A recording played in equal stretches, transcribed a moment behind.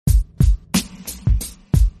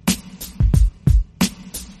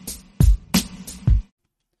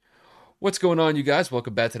What's going on, you guys?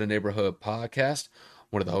 Welcome back to the Neighborhood Podcast.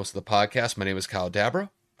 One of the hosts of the podcast. My name is Kyle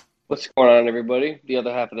Dabra. What's going on, everybody? The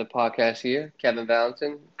other half of the podcast here, Kevin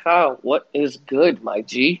Valentin. Kyle, what is good, my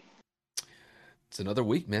G? It's another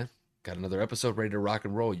week, man. Got another episode ready to rock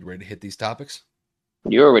and roll. You ready to hit these topics?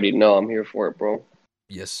 You already know I'm here for it, bro.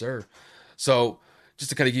 Yes, sir. So,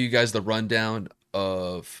 just to kind of give you guys the rundown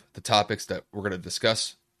of the topics that we're going to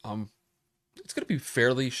discuss, it's going to be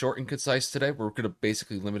fairly short and concise today. We're going to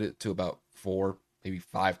basically limit it to about four, maybe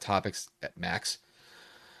five topics at max.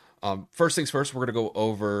 First things first, we're going to go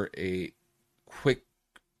over a quick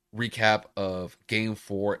recap of Game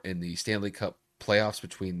 4 in the Stanley Cup playoffs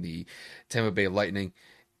between the Tampa Bay Lightning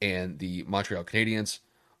and the Montreal Canadiens.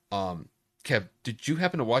 Kev, did you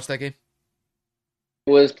happen to watch that game?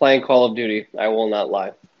 Was playing Call of Duty. I will not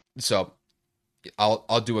lie. So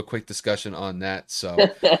I'll do a quick discussion on that. So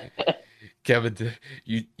Kevin,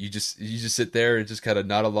 you just sit there and just kind of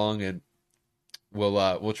nod along, and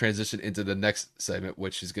we'll transition into the next segment,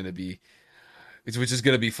 which is going to be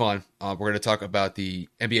fun. We're going to talk about the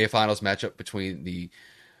NBA Finals matchup between the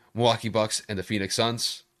Milwaukee Bucks and the Phoenix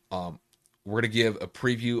Suns. We're going to give a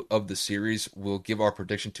preview of the series. We'll give our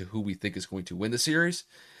prediction to who we think is going to win the series.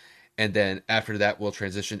 And then after that, we'll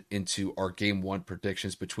transition into our Game 1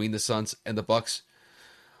 predictions between the Suns and the Bucks.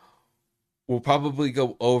 We'll probably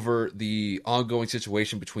go over the ongoing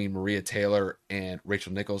situation between Maria Taylor and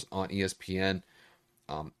Rachel Nichols on ESPN.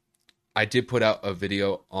 I did put out a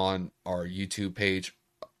video on our YouTube page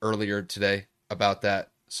earlier today about that.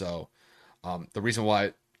 So the reason why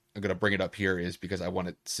I'm going to bring it up here is because I want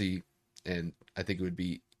to see, and I think it would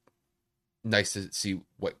be nice to see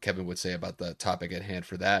what Kevin would say about the topic at hand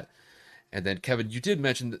for that. And then, Kevin, you did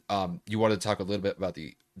mention you wanted to talk a little bit about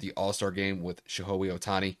the All-Star game with Shohei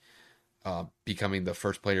Ohtani becoming the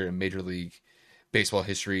first player in Major League Baseball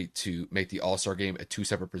history to make the All-Star game at two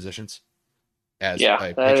separate positions as Yeah,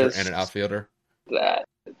 a pitcher and an outfielder. that.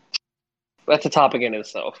 That's a topic in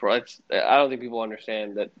itself, right? I don't think people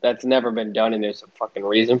understand that that's never been done, and there's a fucking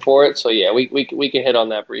reason for it. So yeah, we can hit on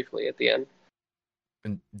that briefly at the end.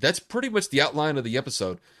 And that's pretty much the outline of the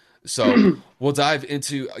episode. So we'll dive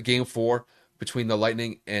into Game 4 between the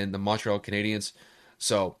Lightning and the Montreal Canadiens.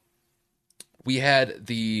 So we had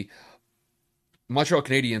the Montreal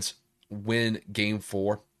Canadiens win Game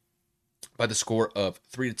 4 by the score of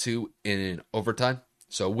 3-2 in overtime.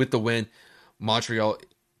 So with the win, Montreal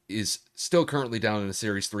is still currently down in the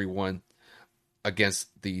series 3-1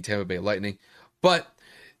 against the Tampa Bay Lightning. But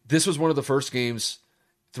this was one of the first games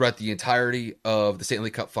throughout the entirety of the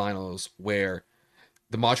Stanley Cup Finals where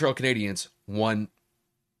the Montreal Canadiens won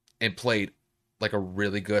and played like a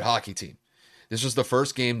really good hockey team. This was the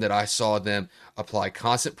first game that I saw them apply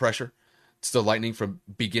constant pressure to the Lightning from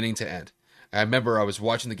beginning to end. I remember I was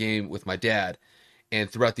watching the game with my dad, and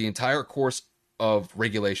throughout the entire course of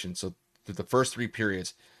regulation, so through the first three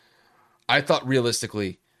periods, I thought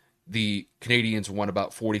realistically the Canadiens won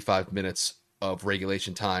about 45 minutes of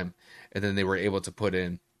regulation time, and then they were able to put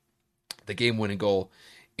in the game-winning goal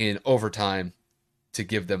in overtime to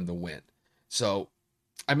give them the win. So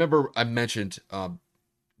I remember I mentioned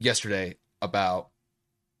yesterday about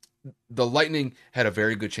the Lightning had a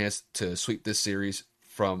very good chance to sweep this series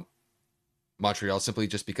from Montreal simply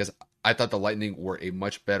just because I thought the Lightning were a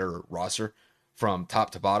much better roster from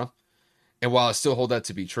top to bottom. And while I still hold that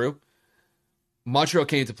to be true, Montreal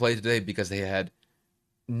came to play today because they had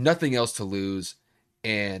nothing else to lose,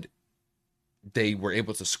 and they were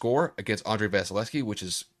able to score against Andrei Vasilevsky, which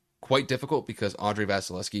is quite difficult because Andrei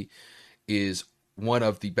Vasilevsky is one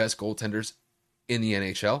of the best goaltenders in the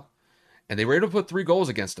NHL, and they were able to put 3 goals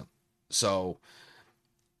against him. So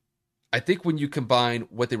I think when you combine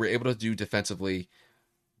what they were able to do defensively,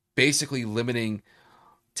 basically limiting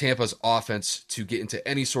Tampa's offense to get into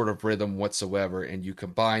any sort of rhythm whatsoever, and you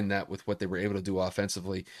combine that with what they were able to do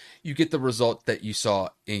offensively, you get the result that you saw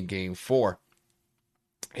in Game 4.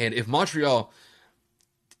 And if Montreal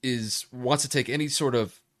wants to take any sort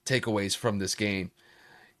of takeaways from this game,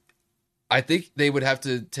 I think they would have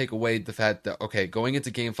to take away the fact that, okay, going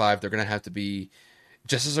into Game 5, they're going to have to be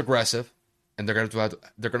just as aggressive, and they're going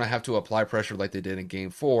to have to apply pressure like they did in Game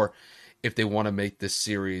 4 if they want to make this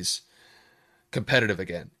series competitive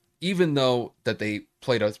again. Even though that they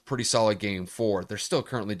played a pretty solid Game 4, they're still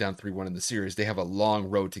currently down 3-1 in the series. They have a long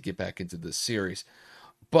road to get back into this series.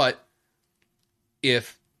 But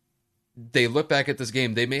if they look back at this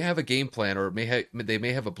game, they may have a game plan, or they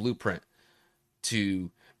may have a blueprint to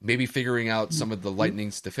maybe figuring out some of the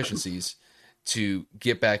Lightning's deficiencies to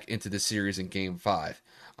get back into this series in Game 5.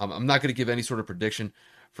 I'm not going to give any sort of prediction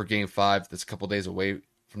for Game 5. That's a couple days away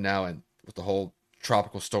from now, and with the whole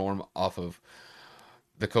tropical storm off of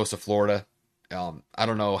the coast of Florida. I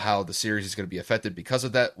don't know how the series is going to be affected because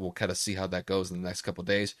of that. We'll kind of see how that goes in the next couple of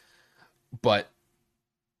days. But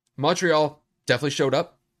Montreal definitely showed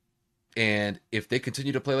up. And if they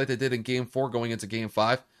continue to play like they did in game 4 going into game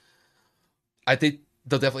 5, I think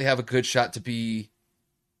they'll definitely have a good shot to be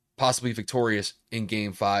possibly victorious in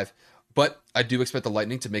game 5. But I do expect the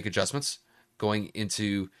Lightning to make adjustments going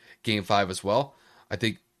into game 5 as well. I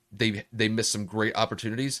think they missed some great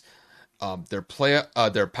opportunities. Their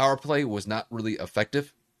power play was not really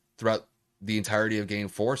effective throughout the entirety of game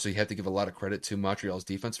 4, so you have to give a lot of credit to Montreal's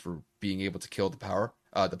defense for being able to kill the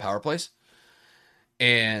power plays.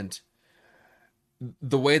 And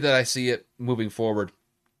the way that I see it moving forward,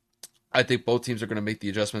 I think both teams are going to make the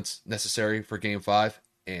adjustments necessary for game 5,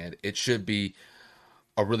 and it should be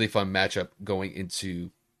a really fun matchup going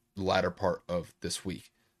into the latter part of this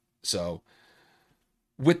week. So,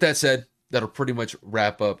 with that said, that'll pretty much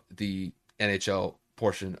wrap up the NHL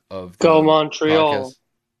portion of the Go Montreal. podcast.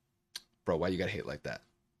 Bro, why you gotta hate like that?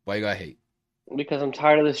 Why you gotta hate? Because I'm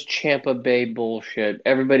tired of this Champa Bay bullshit.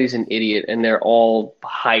 Everybody's an idiot, and they're all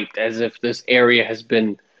hyped as if this area has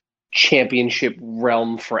been championship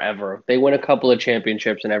realm forever. They win a couple of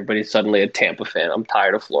championships, and everybody's suddenly a Tampa fan. I'm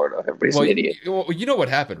tired of Florida. Everybody's an idiot. Well, you know what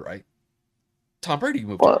happened, right? Tom Brady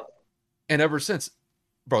moved What? here. And ever since,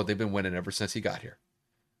 bro, they've been winning ever since he got here.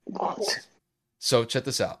 What? So check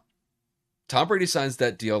this out. Tom Brady signs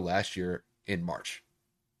that deal last year in March.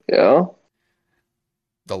 Yeah.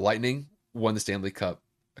 The Lightning won the Stanley Cup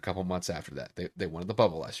a couple months after that. They won the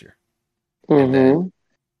bubble last year. And then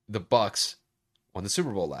the Bucks won the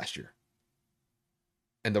Super Bowl last year.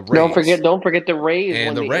 And the Rays. Don't forget the Rays and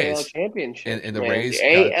won the the Rays. AL championship. And the man. Rays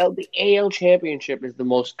the AL championship is the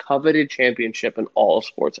most coveted championship in all of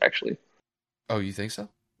sports, actually. Oh, you think so?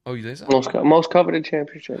 Most coveted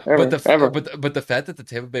championship ever. But the fact that the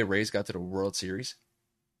Tampa Bay Rays got to the World Series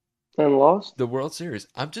and lost the World Series,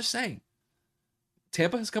 I'm just saying,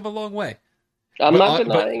 Tampa has come a long way. I'm not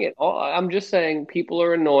denying it. I'm just saying people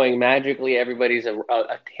are annoying. Magically, everybody's a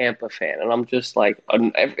Tampa fan, and I'm just like,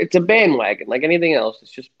 it's a bandwagon, like anything else.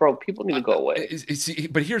 It's just, bro, people need to go away.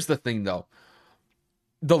 But here's the thing, though.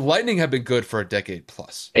 The Lightning have been good for a decade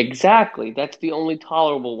plus. Exactly. That's the only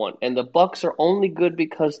tolerable one. And the Bucks are only good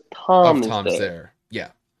because Tom's there.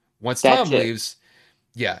 Yeah. Once Tom leaves,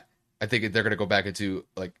 yeah, I think they're going to go back into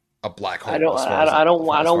like a black hole. I don't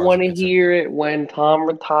want to hear it when Tom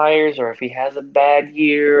retires or if he has a bad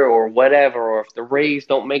year or whatever, or if the Rays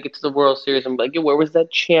don't make it to the World Series. I'm like, where was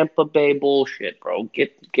that Champa Bay bullshit, bro?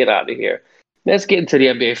 Get out of here. Let's get into the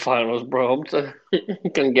NBA Finals, bro. I'm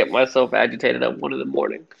going to get myself agitated at 1 a.m.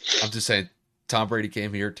 I'm just saying, Tom Brady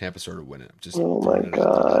came here, Tampa started winning. Oh, my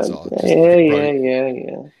God.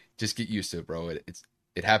 Yeah. Just get used to it, bro.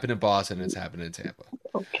 It happened in Boston, and it's happening in Tampa.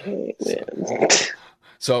 Okay, man.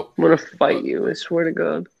 So I'm going to fight you, I swear to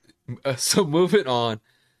God. So moving on,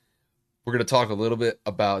 we're going to talk a little bit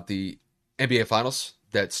about the NBA Finals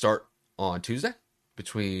that start on Tuesday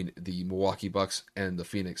between the Milwaukee Bucks and the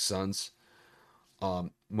Phoenix Suns.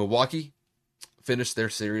 Milwaukee finished their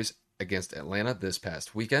series against Atlanta this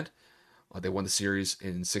past weekend. They won the series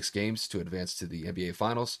in 6 games to advance to the NBA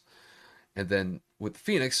Finals. And then with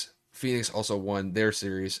Phoenix also won their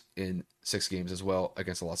series in 6 games as well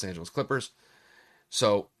against the Los Angeles Clippers.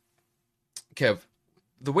 So, Kev,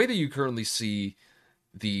 the way that you currently see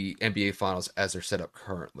the NBA Finals as they're set up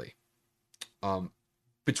currently,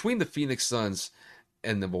 between the Phoenix Suns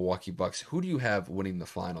and the Milwaukee Bucks, who do you have winning the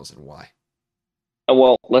finals and why?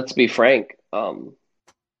 Well, let's be frank.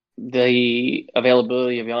 The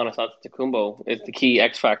availability of Giannis Antetokounmpo is the key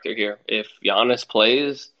X factor here. If Giannis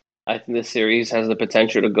plays, I think this series has the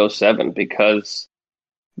potential to go 7 because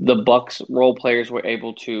the Bucks role players were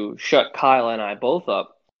able to shut Kyle and I both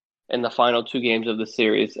up in the final 2 games of the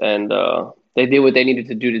series, and they did what they needed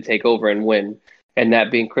to do to take over and win. And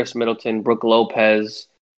that being Chris Middleton, Brook Lopez,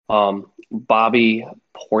 Bobby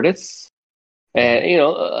Portis, and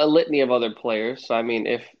a litany of other players. So I mean,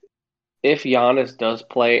 if Giannis does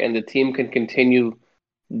play and the team can continue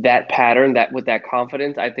that pattern, that with that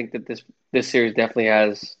confidence, I think that this series definitely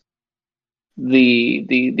has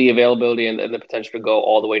the availability and the potential to go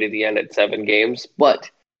all the way to the end at 7 games. But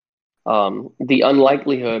the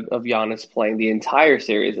unlikelihood of Giannis playing the entire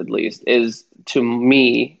series, at least, is to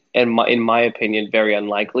me, and in my opinion, very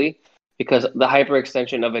unlikely. Because the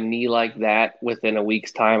hyperextension of a knee like that within a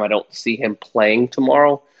week's time, I don't see him playing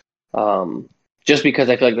tomorrow. Just because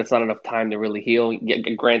I feel like that's not enough time to really heal.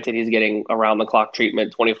 Granted, he's getting around-the-clock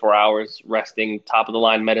treatment, 24 hours, resting,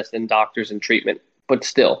 top-of-the-line medicine, doctors, and treatment. But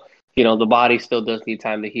still, the body still does need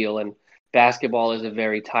time to heal. And basketball is a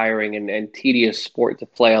very tiring and tedious sport to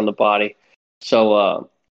play on the body. So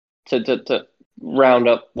to round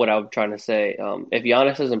up what I'm trying to say, if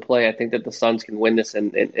Giannis doesn't play, I think that the Suns can win this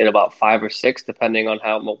in about 5 or 6, depending on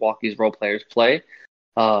how Milwaukee's role players play.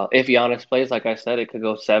 If Giannis plays, like I said, it could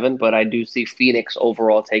go 7, but I do see Phoenix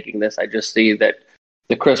overall taking this. I just see that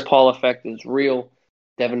the Chris Paul effect is real.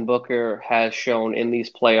 Devin Booker has shown in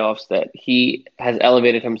these playoffs that he has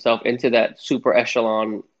elevated himself into that super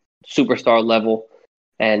echelon superstar level.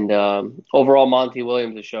 And overall, Monty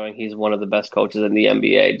Williams is showing he's one of the best coaches in the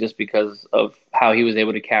NBA just because of how he was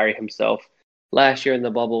able to carry himself last year in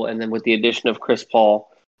the bubble. And then with the addition of Chris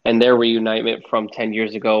Paul and their reunitement from 10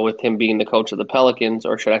 years ago with him being the coach of the Pelicans,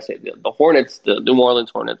 or should I say the Hornets, the New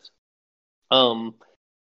Orleans Hornets. Um,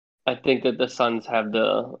 I think that the Suns have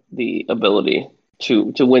the ability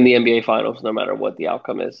to win the NBA Finals no matter what the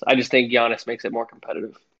outcome is. I just think Giannis makes it more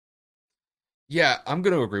competitive. Yeah, I'm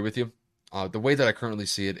going to agree with you. The way that I currently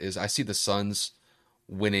see it is I see the Suns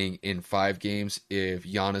winning in 5 games if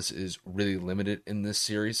Giannis is really limited in this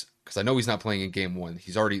series. Because I know he's not playing in game 1.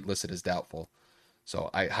 He's already listed as doubtful.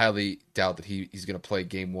 So I highly doubt that he's going to play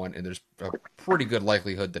game 1. And there's a pretty good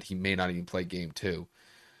likelihood that he may not even play game 2.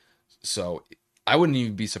 So I wouldn't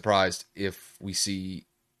even be surprised if we see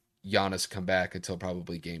Giannis come back until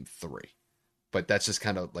probably game 3. But that's just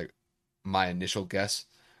kind of like my initial guess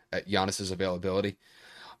at Giannis's availability.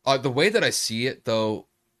 The way that I see it, though,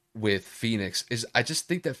 with Phoenix is I just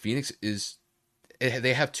think that Phoenix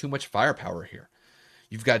they have too much firepower here.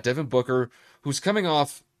 You've got Devin Booker, who's coming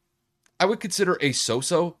off, I would consider a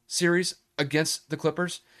so-so series against the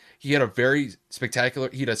Clippers. He had a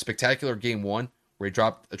spectacular game 1 where he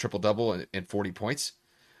dropped a triple-double and 40 points.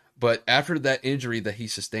 But after that injury that he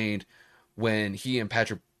sustained when he and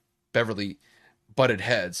Patrick Beverly butted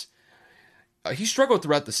heads, he struggled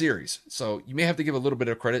throughout the series. So you may have to give a little bit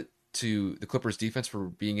of credit to the Clippers defense for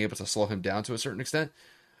being able to slow him down to a certain extent.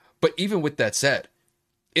 But even with that said,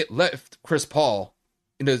 it left Chris Paul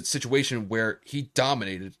in a situation where he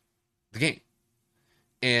dominated the game.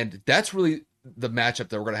 And that's really the matchup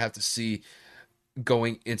that we're going to have to see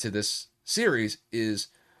going into this series is,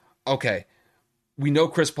 okay, we know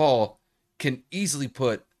Chris Paul can easily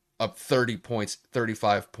put up 30 points,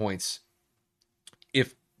 35 points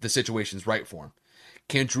if the situation's right for him.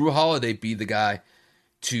 Can Jrue Holiday be the guy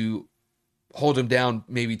to hold him down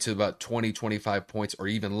maybe to about 20, 25 points or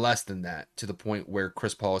even less than that to the point where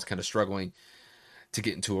Chris Paul is kind of struggling to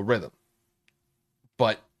get into a rhythm?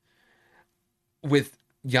 But with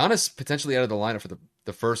Giannis potentially out of the lineup for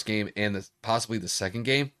the first game and possibly the second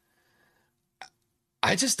game,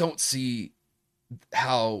 I just don't see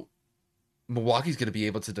how Milwaukee's going to be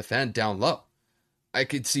able to defend down low. I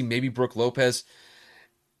could see maybe Brook Lopez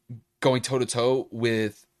going toe-to-toe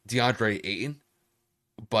with DeAndre Ayton,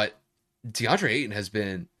 but DeAndre Ayton has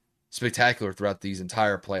been spectacular throughout these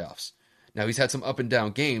entire playoffs. Now, he's had some up and down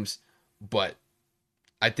games, but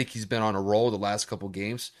I think he's been on a roll the last couple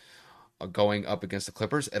games going up against the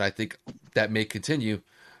Clippers, and I think that may continue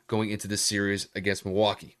going into this series against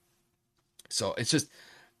Milwaukee. So it's just,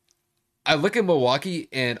 I look at Milwaukee,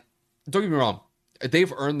 and don't get me wrong,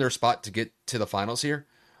 they've earned their spot to get to the finals here,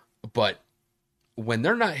 but when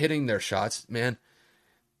they're not hitting their shots, man,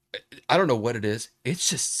 I don't know what it is. It's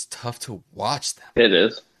just tough to watch them. It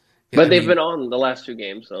is. Yeah, But they've been on the last 2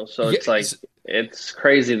 games, though. So yeah, it's like, it's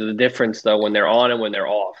crazy the difference, though, when they're on and when they're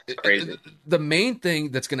off. It's crazy. the main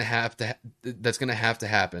thing that's going to have to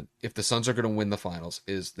happen if the Suns are going to win the finals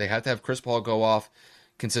is they have to have Chris Paul go off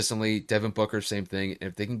consistently. Devin Booker, same thing. And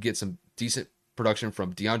if they can get some decent production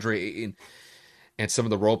from DeAndre Ayton and some of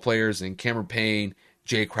the role players and Cameron Payne,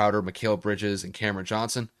 Jay Crowder, Mikal Bridges, and Cameron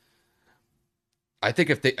Johnson, I think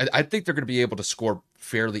they're going to be able to score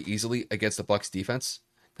fairly easily against the Bucks defense.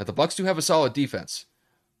 Now the Bucks do have a solid defense,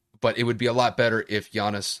 but it would be a lot better if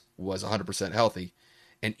Giannis was 100% healthy.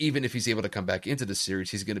 And even if he's able to come back into the series,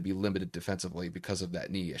 he's going to be limited defensively because of that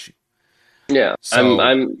knee issue. Yeah, So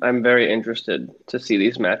I'm very interested to see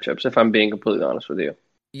these matchups, if I'm being completely honest with you.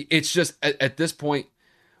 it's just at this point,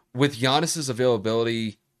 with Giannis's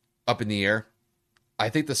availability up in the air, I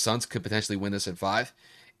think the Suns could potentially win this in 5.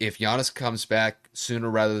 If Giannis comes back sooner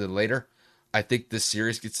rather than later, I think this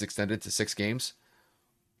series gets extended to 6 games.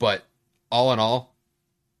 But all in all,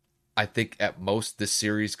 I think at most this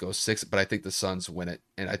series goes 6, but I think the Suns win it.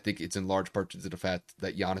 And I think it's in large part due to the fact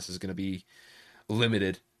that Giannis is going to be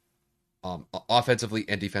limited offensively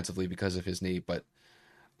and defensively because of his knee. But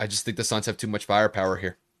I just think the Suns have too much firepower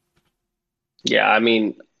here. Yeah, I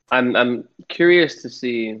mean, I'm curious to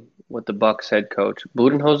see what the Bucks head coach,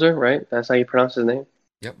 Budenholzer, right? That's how you pronounce his name?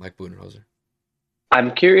 Yep, Mike Budenholzer.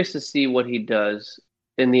 I'm curious to see what he does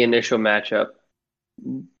in the initial matchup.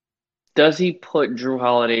 Does he put Jrue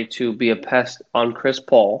Holiday to be a pest on Chris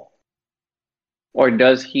Paul? Or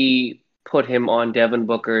does he put him on Devin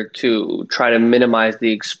Booker to try to minimize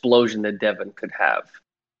the explosion that Devin could have?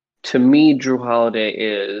 To me, Drew Holiday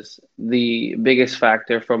is the biggest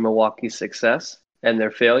factor for Milwaukee's success and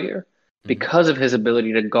their failure Hmm. because of his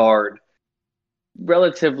ability to guard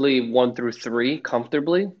relatively 1 through 3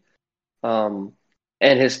 comfortably, um,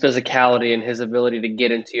 and his physicality and his ability to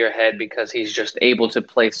get into your head because he's just able to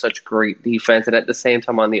play such great defense. And at the same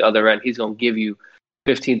time, on the other end, he's going to give you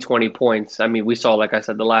 15, 20 points. I mean, we saw, like I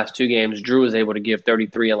said, the last 2 games, Drew was able to give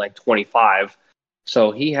 33 and like 25.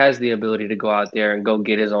 So he has the ability to go out there and go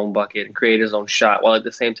get his own bucket and create his own shot while at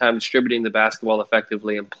the same time distributing the basketball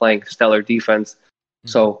effectively and playing stellar defense. Hmm.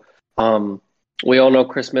 So we all know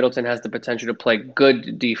Chris Middleton has the potential to play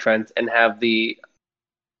good defense and have the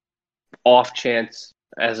off chance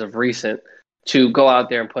as of recent to go out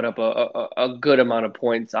there and put up a good amount of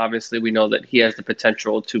points. Obviously, we know that he has the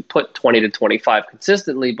potential to put 20 to 25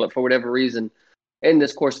 consistently, but for whatever reason, in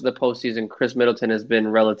this course of the postseason, Chris Middleton has been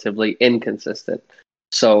relatively inconsistent.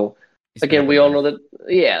 So, He's been again, up we and all down. know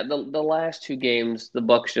that, yeah, the last 2 games, the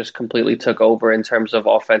Bucks just completely took over in terms of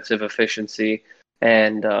offensive efficiency.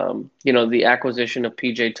 And, the acquisition of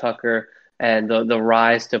PJ Tucker and the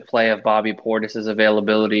rise to play of Bobby Portis's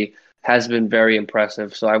availability has been very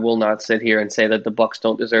impressive. So I will not sit here and say that the Bucks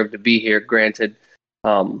don't deserve to be here. Granted,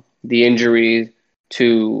 the injury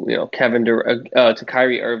to to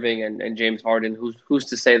Kyrie Irving and James Harden, who's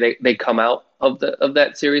to say they come out of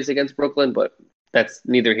that series against Brooklyn? But that's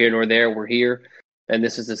neither here nor there. We're here, and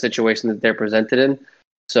this is the situation that they're presented in.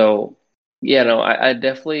 So yeah, no, I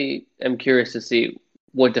definitely am curious to see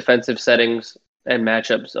what defensive settings and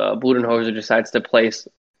matchups Budenholzer decides to place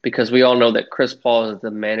because we all know that Chris Paul is the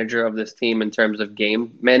manager of this team in terms of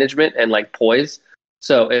game management and like poise.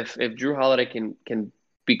 So if Drew Holiday can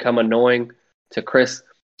become annoying to Chris,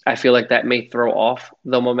 I feel like that may throw off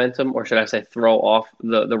the momentum, or should I say, throw off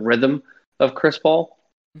the rhythm of Chris Paul.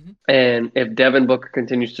 Hmm. And if Devin Booker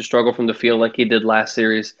continues to struggle from the field like he did last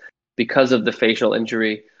series because of the facial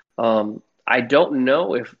injury, I don't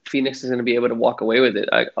know if Phoenix is going to be able to walk away with it.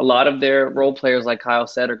 A lot of their role players, like Kyle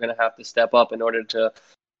said, are going to have to step up in order to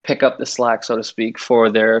pick up the slack, so to speak, for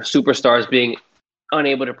their superstars being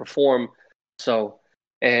unable to perform. So,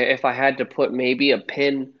 if I had to put maybe a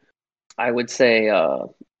pin, I would say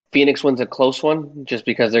Phoenix wins a close one just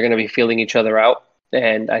because they're going to be feeling each other out.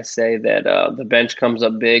 And I say that the bench comes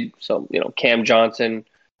up big. So, Cam Johnson,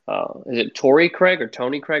 is it Torrey Craig or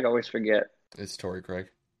Tony Craig? I always forget. It's Torrey Craig.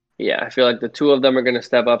 Yeah, I feel like the two of them are going to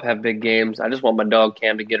step up, have big games. I just want my dog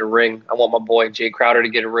Cam to get a ring. I want my boy Jay Crowder to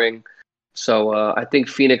get a ring. So I think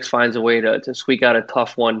Phoenix finds a way to squeak out a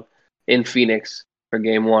tough one in Phoenix for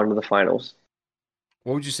game 1 of the finals.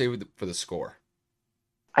 What would you say for the score?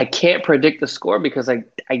 I can't predict the score because I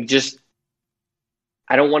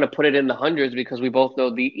don't want to put it in the hundreds because we both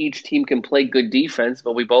know each team can play good defense,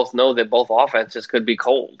 but we both know that both offenses could be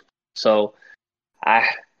cold. So I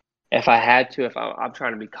if I had to, if I'm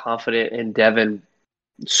trying to be confident in Devin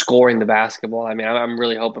scoring the basketball, I mean I'm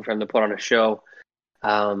really hoping for him to put on a show.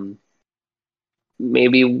 Um,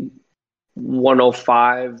 Maybe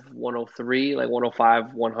 105, 103, like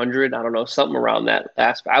 105, 100. I don't know, something around that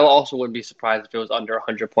aspect. I also wouldn't be surprised if it was under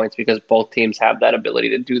 100 points because both teams have that ability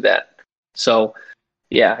to do that. So,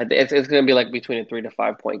 yeah, it's going to be like between a 3 to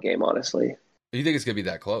 5 point game, honestly. You think it's gonna be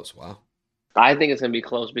that close? Wow. I think it's going to be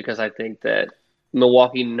close because I think that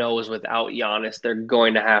Milwaukee knows without Giannis, they're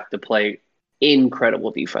going to have to play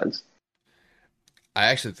incredible defense. I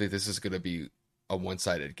actually think this is gonna be a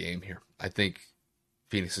one-sided game here. I think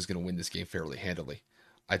Phoenix is gonna win this game fairly handily.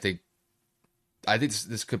 I think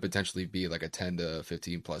this could potentially be like a 10 to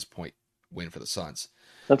 15 plus point win for the Suns.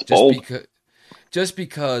 That's Just bold. because just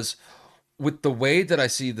because with the way that I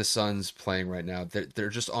see the Suns playing right now, they're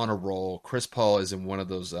just on a roll. Chris Paul is in one of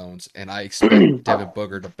those zones, and I expect Devin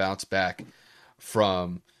Booker to bounce back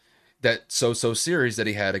from that so-so series that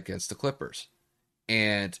he had against the Clippers.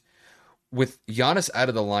 And with Giannis out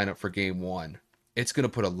of the lineup for game 1, it's going to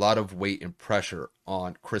put a lot of weight and pressure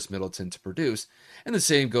on Chris Middleton to produce. And the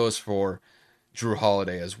same goes for Drew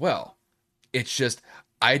Holiday as well. It's just,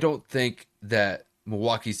 I don't think that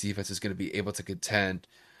Milwaukee's defense is going to be able to contend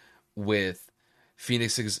with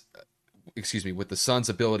Phoenix's, with the Suns'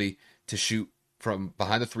 ability to shoot from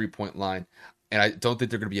behind the 3 point line. And I don't think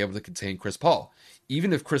they're going to be able to contain Chris Paul.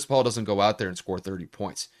 Even if Chris Paul doesn't go out there and score 30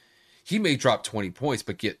 points, he may drop 20 points,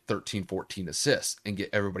 but get 13, 14 assists and get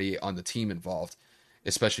everybody on the team involved,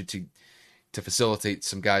 especially to facilitate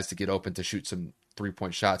some guys to get open to shoot some 3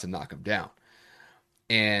 point shots and knock them down.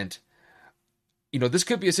 And this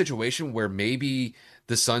could be a situation where maybe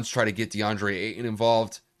the Suns try to get DeAndre Ayton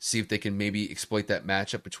involved, see if they can maybe exploit that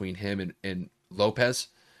matchup between him and Lopez,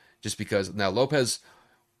 just because now Lopez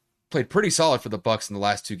played pretty solid for the Bucks in the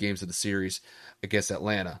last two games of the series against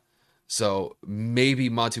Atlanta. So maybe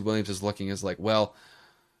Monty Williams is looking as like, well,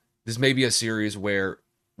 this may be a series where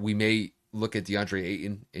we may look at DeAndre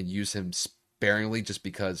Ayton and use him sparingly just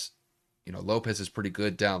because, Lopez is pretty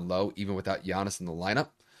good down low, even without Giannis in the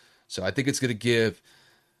lineup. So I think it's going to give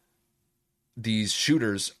these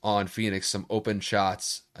shooters on Phoenix some open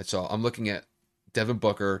shots. So I'm looking at Devin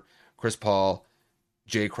Booker, Chris Paul,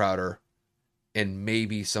 Jay Crowder, and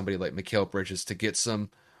maybe somebody like Mikal Bridges to get some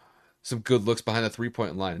good looks behind the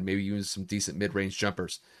 3-point line and maybe even some decent mid-range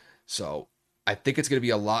jumpers. So I think it's going to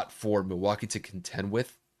be a lot for Milwaukee to contend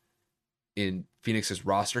with in Phoenix's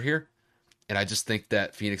roster here. And I just think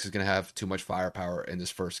that Phoenix is going to have too much firepower in this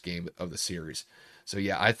first game of the series. So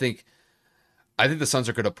yeah, I think the Suns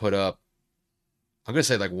are going to put up, I'm going to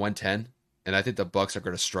say like 110, and I think the Bucks are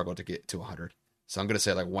going to struggle to get to 100. So I'm going to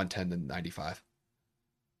say like 110 to 95.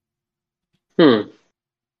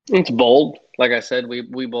 It's bold. Like I said,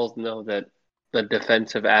 we both know that the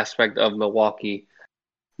defensive aspect of Milwaukee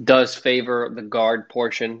does favor the guard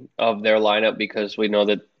portion of their lineup because we know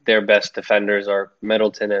that their best defenders are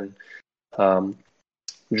Middleton and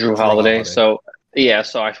Drew Holiday. So yeah,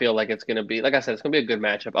 so I feel like it's going to be, like I said, it's going to be a good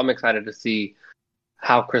matchup. I'm excited to see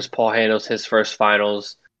how Chris Paul handles his first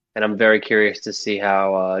finals, and I'm very curious to see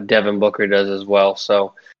how Devin Booker does as well.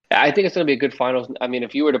 So I think it's going to be a good finals. I mean,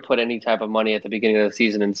 if you were to put any type of money at the beginning of the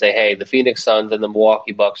season and say, hey, the Phoenix Suns and the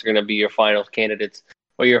Milwaukee Bucks are going to be your finals candidates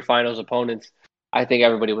or your finals opponents, I think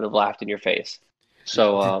everybody would have laughed in your face.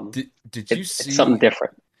 So did you see it's something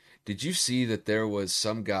different? Did you see that there was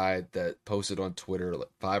some guy that posted on Twitter like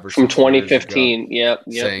 5 or 6 From years 2015? ago,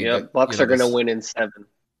 Yep. Bucks are going to win in 7.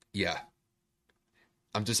 Yeah,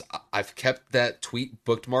 I've kept that tweet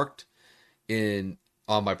bookmarked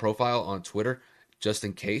on my profile on Twitter just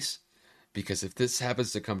in case, because if this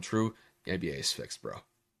happens to come true, the NBA is fixed, bro.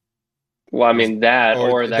 Well, I mean that,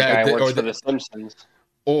 or that guy works for the Simpsons,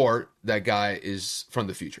 or that guy is from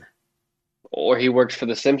the future, or he works for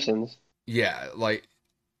the Simpsons. Yeah, like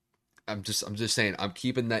I'm just saying, I'm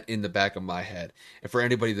keeping that in the back of my head. And for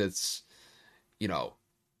anybody that's,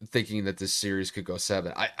 thinking that this series could go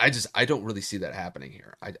 7, I don't really see that happening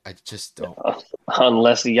here. I just don't.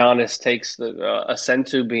 Unless Giannis takes a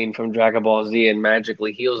senzu bean from Dragon Ball Z and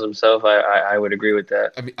magically heals himself, I would agree with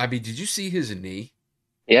that. I mean, did you see his knee?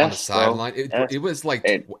 Yes, on the sideline. It was like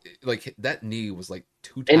that knee was like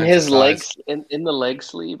 2 times in his the size. legs, in the leg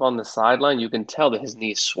sleeve on the sideline. You can tell that his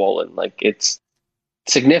knee's swollen. Like it's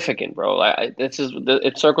significant, bro.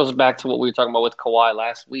 It circles back to what we were talking about with Kawhi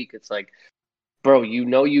last week. It's like, bro,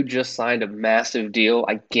 you just signed a massive deal.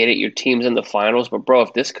 I get it, your team's in the finals, but bro,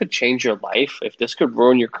 if this could change your life, if this could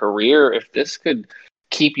ruin your career, if this could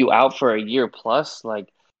keep you out for a year plus,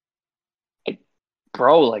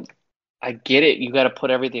 bro, I get it. You got to put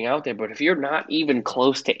everything out there, but if you're not even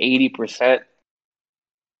close to 80%,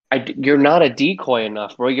 you're not a decoy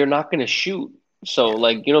enough, bro. You're not going to shoot. So,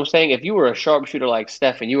 Yeah. you know what I'm saying? If you were a sharpshooter like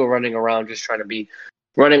Steph and you were running around just trying to be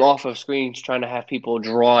running off of screens, trying to have people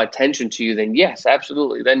draw attention to you, then yes,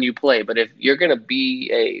 absolutely. Then you play. But if you're going to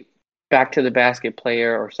be a back to the basket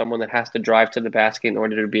player or someone that has to drive to the basket in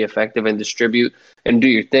order to be effective and distribute and do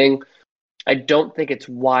your thing, I don't think it's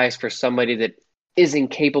wise for somebody that isn't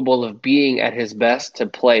capable of being at his best to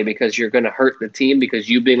play because you're going to hurt the team because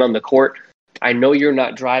you being on the court. I know you're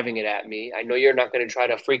not driving it at me. I know you're not going to try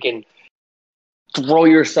to freaking throw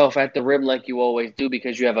yourself at the rim like you always do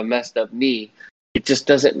because you have a messed up knee. It just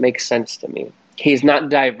doesn't make sense to me. He's not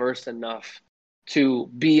diverse enough to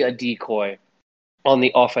be a decoy on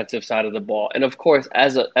the offensive side of the ball. And of course,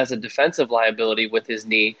 as a defensive liability with his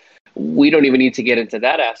knee, we don't even need to get into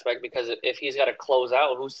that aspect because if he's got to close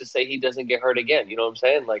out, who's to say he doesn't get hurt again? You know what I'm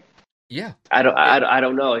saying? Yeah. I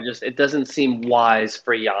don't know. It doesn't seem wise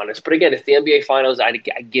for Giannis. But again, it's the NBA Finals. I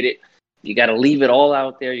get it. You got to leave it all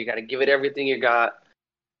out there. You got to give it everything you got.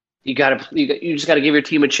 You just got to give your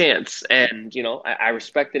team a chance. And I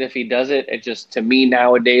respect it if he does it. It just, to me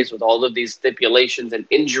nowadays, with all of these stipulations and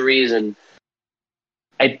injuries,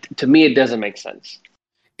 to me it doesn't make sense.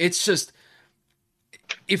 It's just,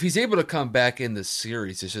 if he's able to come back in the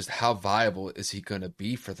series, it's just how viable is he going to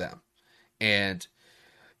be for them? And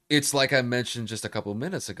it's like I mentioned just a couple of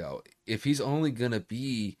minutes ago. If he's only going to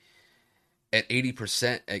be at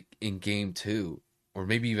 80% in game 2, or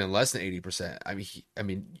maybe even less than 80%, I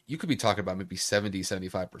mean, you could be talking about maybe 70,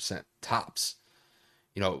 75% tops,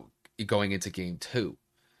 going into game 2.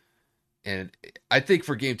 And I think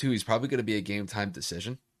for game 2, he's probably going to be a game time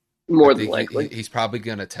decision. More than likely. He's probably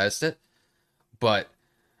going to test it. But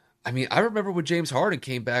I mean, I remember when James Harden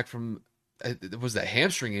came back from it was that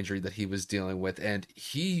hamstring injury that he was dealing with, and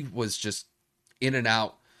he was just in and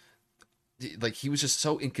out. Like he was just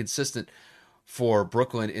so inconsistent for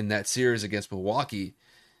Brooklyn in that series against Milwaukee,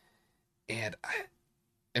 and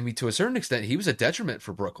I mean to a certain extent he was a detriment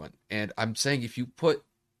for Brooklyn. And I'm saying if you put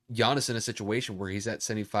Giannis in a situation where he's at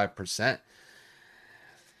 75%,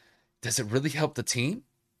 does it really help the team?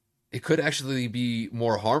 It could actually be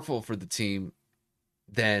more harmful for the team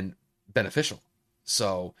than beneficial.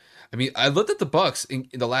 So, I mean, I looked at the Bucks in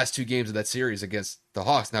the last two games of that series against the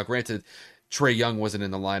Hawks. Now, granted, Trae Young wasn't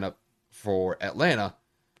in the lineup for Atlanta,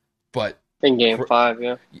 but in Game 5,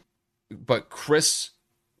 yeah. but Chris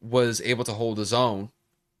was able to hold his own.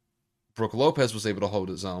 Brook Lopez was able to hold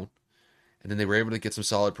his own, and then they were able to get some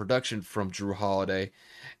solid production from Drew Holiday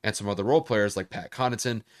and some other role players like Pat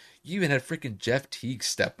Connaughton. You even had freaking Jeff Teague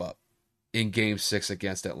step up in Game 6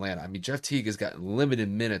 against Atlanta. I mean, Jeff Teague has gotten limited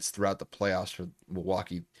minutes throughout the playoffs for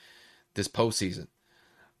Milwaukee this postseason,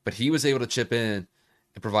 but he was able to chip in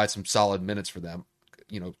and provide some solid minutes for them,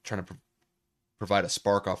 trying to provide a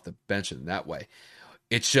spark off the bench in that way.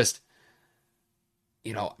 It's just,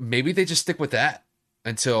 maybe they just stick with that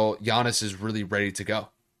until Giannis is really ready to go,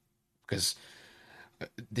 because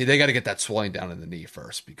they got to get that swelling down in the knee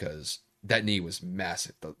first, because that knee was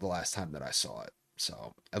massive the last time that I saw it.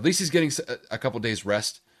 So at least he's getting a couple days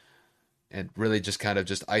rest and really just kind of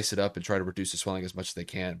just ice it up and try to reduce the swelling as much as they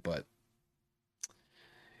can. But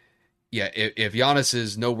yeah, if Giannis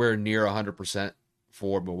is nowhere near 100%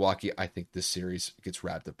 for Milwaukee, I think this series gets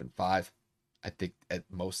wrapped up in 5. I think at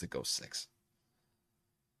most it goes 6.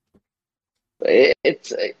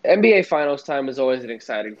 It's NBA Finals time is always an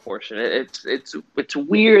exciting portion. It's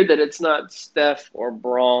weird that it's not Steph or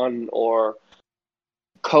Braun or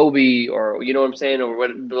Kobe, or you know what I'm saying, or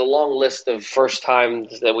the long list of first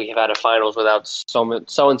times that we have had a finals without so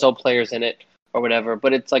and so players in it or whatever.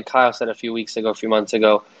 But it's like Kyle said a few months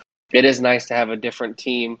ago, it is nice to have a different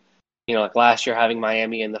team. Like last year having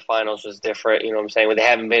Miami in the finals was different. You know what I'm saying? Where they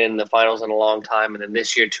haven't been in the finals in a long time, and then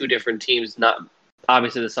this year 2 different teams. Not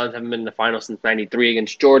obviously the Suns haven't been in the finals since '93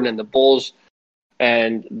 against Jordan and the Bulls.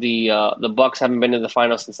 And the Bucks haven't been in the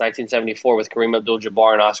finals since 1974 with Kareem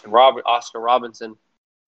Abdul-Jabbar and Oscar Robinson.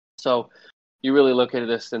 So you really look at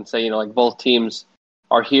this and say, like both teams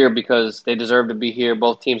are here because they deserve to be here.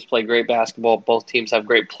 Both teams play great basketball. Both teams have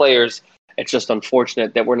great players. It's just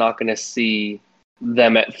unfortunate that we're not going to see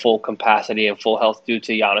them at full capacity and full health due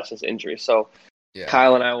to Giannis's injury. So yeah.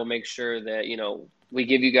 Kyle and I will make sure that, we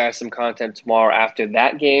give you guys some content tomorrow after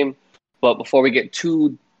that game. But before we get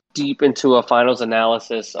too deep into a finals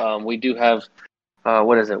analysis, we do have,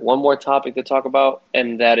 one more topic to talk about,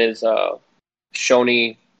 and that is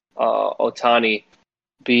Shohei Ohtani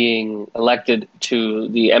being elected to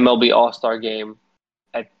the MLB All-Star Game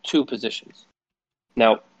at 2 positions.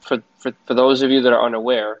 Now, for those of you that are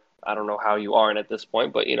unaware, I don't know how you aren't at this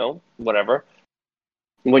point, but whatever.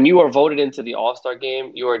 When you are voted into the All-Star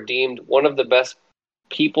Game, you are deemed one of the best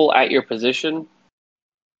people at your position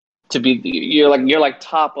to be. You're like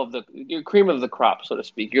top of you're cream of the crop, so to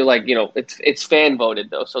speak. You're like, it's fan voted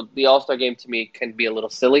though, so the All-Star Game to me can be a little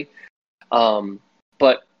silly.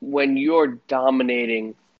 But when you're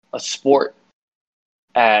dominating a sport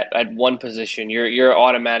at one position, you're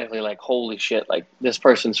automatically like, holy shit, like this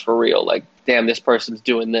person's for real. Like, damn, this person's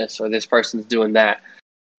doing this or this person's doing that.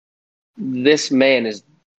 This man is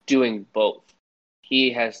doing both.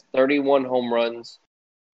 He has 31 home runs.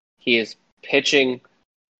 He is pitching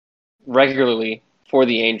regularly for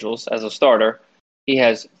the Angels as a starter. He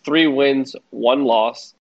has 3 wins, 1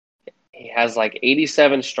 loss. He has like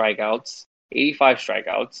 87 strikeouts. 85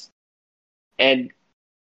 strikeouts, and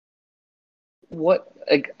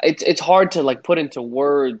it's hard to like put into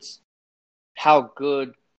words how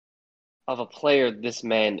good of a player this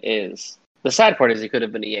man is. The sad part is he could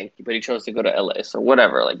have been a Yankee, but he chose to go to LA, so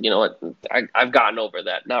whatever. Like, what, I've gotten over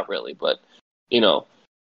that. Not really, but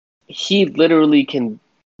he literally can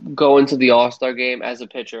go into the All-Star Game as a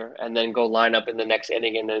pitcher and then go line up in the next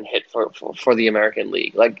inning and then hit for the American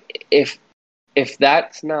League. Like, if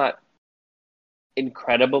that's not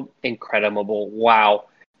incredible, wow,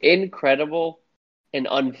 incredible and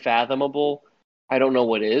unfathomable, I don't know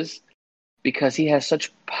what is, because he has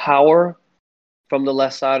such power from the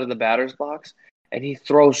left side of the batter's box, and he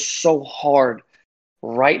throws so hard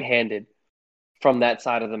right-handed from that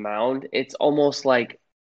side of the mound. It's almost like,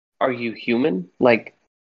 are you human? Like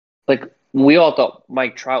we all thought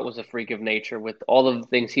Mike Trout was a freak of nature with all of the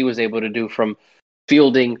things he was able to do, from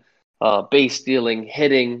fielding, base stealing,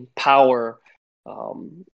 hitting, power,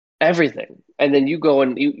 everything. And then you go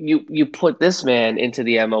and you put this man into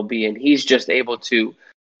the MLB, and he's just able to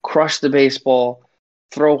crush the baseball,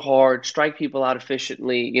 throw hard, strike people out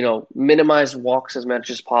efficiently, minimize walks as much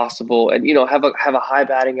as possible, and have a high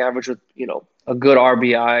batting average with a good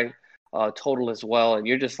RBI total as well. And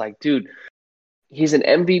you're just like, dude, he's an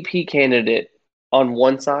MVP candidate on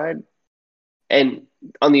one side, and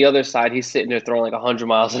on the other side, he's sitting there throwing like 100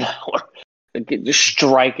 miles an hour, just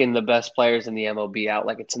striking the best players in the MLB out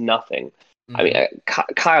like it's nothing. I mean, Hmm.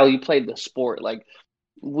 Kyle, you played the sport. Like,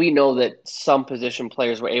 we know that some position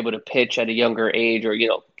players were able to pitch at a younger age, or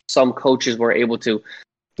some coaches were able to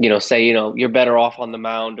say you're better off on the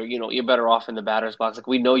mound, or you're better off in the batter's box. Like,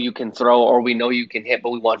 we know you can throw, or we know you can hit, but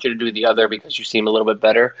we want you to do the other because you seem a little bit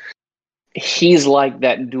better. He's like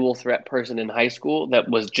that dual threat person in high school that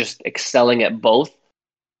was just excelling at both,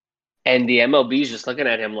 and the MLB is just looking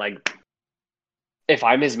at him like, if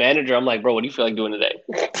I'm his manager, I'm like, bro, what do you feel like doing today?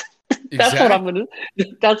 That's what I'm Exactly.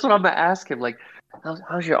 gonna. That's what I'm gonna ask him. Like,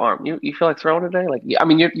 how's your arm? You feel like throwing today? Like, yeah, I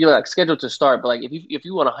mean, you're like scheduled to start, but like if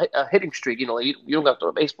you want a hitting streak, like, you don't got to throw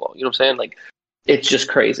a baseball. You know what I'm saying? Like, it's just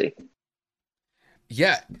crazy.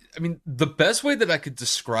 Yeah, I mean, the best way that I could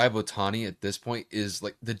describe Otani at this point is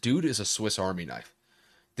like the dude is a Swiss Army knife.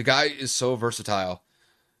 The guy is so versatile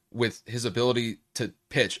with his ability to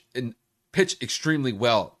pitch and pitch extremely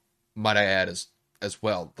well, might I add, as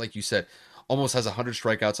well. Like you said, almost has 100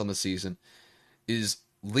 strikeouts on the season, is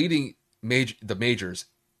leading the majors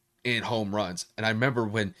in home runs. And I remember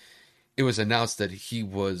when it was announced that he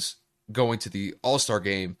was going to the All-Star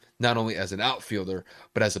game, not only as an outfielder,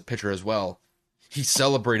 but as a pitcher as well. He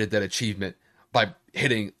celebrated that achievement by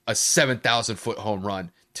hitting a 7,000-foot home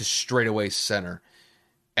run to straightaway center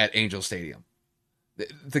at Angel Stadium.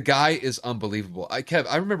 The guy is unbelievable. I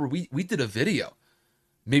remember we did a video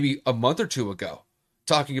maybe a month or two ago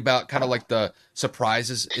talking about kind of like the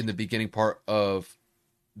surprises in the beginning part of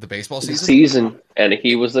the baseball The season. season, and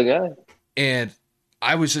he was the guy. And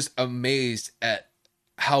I was just amazed at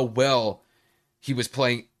how well he was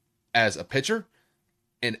playing as a pitcher,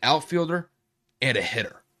 an outfielder, and a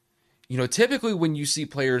hitter. Typically when you see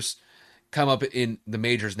players come up in the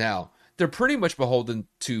majors now, they're pretty much beholden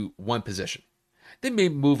to one position. They may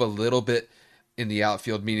move a little bit in the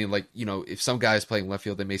outfield, meaning like, if some guy is playing left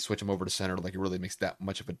field, they may switch him over to center. Like, it really makes that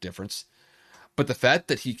much of a difference. But the fact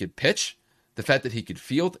that he could pitch, the fact that he could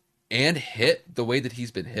field and hit the way that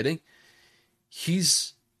he's been hitting,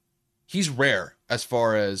 he's rare as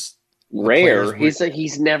far as the Rare. players where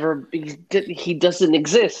He's never. He doesn't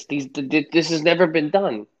exist. This has never been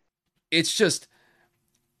done. it's just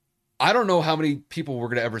I don't know how many people we're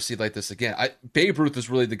gonna ever see like this again. Babe Ruth is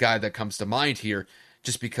really the guy that comes to mind here,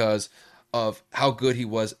 just because of how good he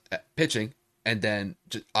was at pitching, and then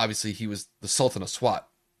obviously he was the Sultan of SWAT.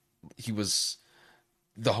 He was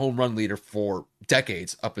the home run leader for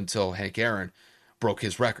decades up until Hank Aaron broke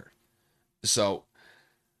his record. So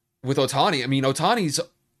with Otani, I mean, Otani's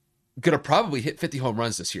going to probably hit 50 home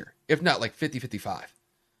runs this year, if not like 50, 55,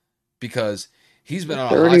 because he's been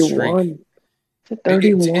on a hot streak. 31. It's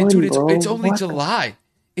 31, Dude, bro. it's only What the? July.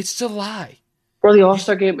 It's July. Bro, the All He's,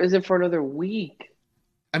 Star game isn't for another week.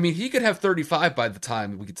 I mean, he could have 35 by the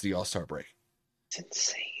time we get to the All Star break. It's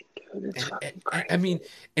insane, dude. It's And, fucking I mean,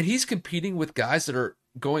 crazy. and he's competing with guys that are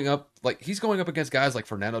going up, like he's going up against guys like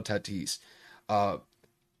Fernando Tatis, uh,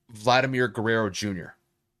 Vladimir Guerrero Jr.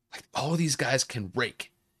 Like, all these guys can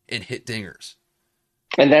rake and hit dingers.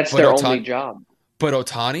 And that's But their only Otani, job. but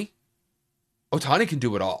Otani can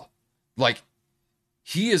do it all. Like,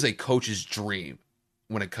 he is a coach's dream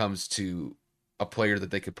when it comes to a player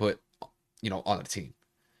that they could put, on a team.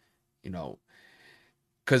 You know,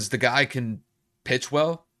 because the guy can pitch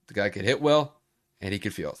well, the guy can hit well, and he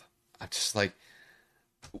can field. I'm just like,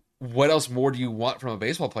 what else more do you want from a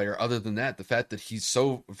baseball player other than that? The fact that he's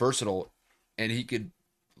so versatile and he could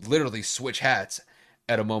literally switch hats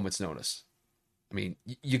at a moment's notice. I mean,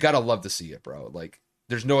 you gotta love to see it, bro. Like,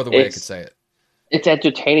 there's no other way I could It's say it. it's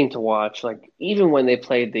entertaining to watch. Like, even when they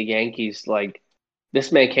played the Yankees, like,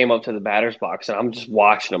 this man came up to the batter's box, and I'm just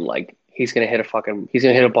watching him. Like, he's gonna hit a bomb. He's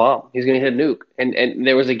gonna hit a nuke. And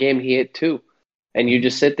there was a game he hit two, and you Mhm.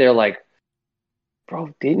 just sit there like,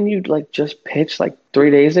 bro, didn't you like just pitch like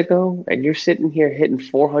 3 days ago, and you're sitting here hitting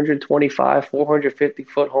 425, 450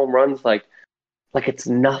 foot home runs like it's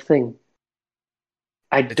nothing.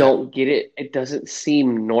 I It's a, don't get it. It doesn't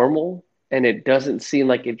seem normal, and it doesn't seem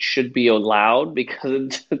like it should be allowed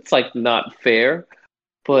because it's like not fair.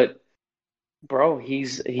 But bro,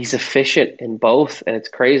 he's efficient in both, and it's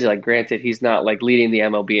crazy. Like, granted, he's not like leading the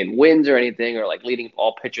MLB in wins or anything, or like leading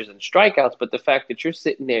all pitchers in strikeouts. But the fact that you're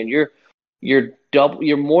sitting there and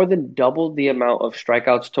you're more than double the amount of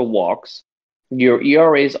strikeouts to walks. Your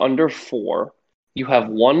ERA is under 4. You have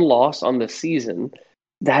one loss on the season.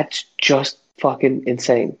 That's just fucking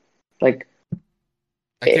insane. Like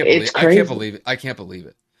it's I can't crazy. believe it. I can't believe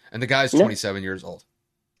it. And the guy's No. 27 years old.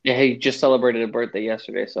 Yeah, he just celebrated a birthday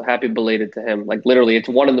yesterday, so happy belated to him. Like literally, it's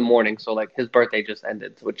 1 in the morning, so like his birthday just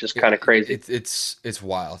ended, which is kind of crazy. It's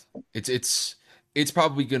wild. It's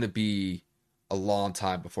probably going to be a long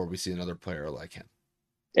time before we see another player like him.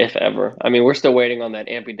 If ever. I mean, we're still waiting on that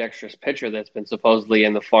ambidextrous pitcher that's been supposedly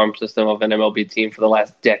in the farm system of an MLB team for the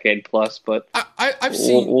last decade plus, but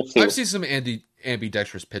we'll see. I've seen some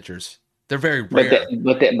ambidextrous pitchers. They're very But that,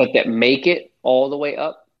 rare. but that make it all the way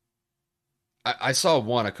up. I saw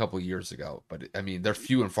one a couple years ago, but I mean they're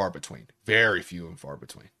few and far between. Very few and far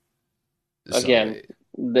between. So Again,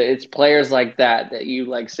 it's players like that you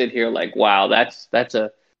like sit here like, wow, that's that's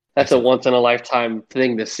a a once in a lifetime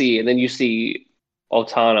thing to see, and then you see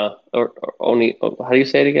Otana or Oni. How do you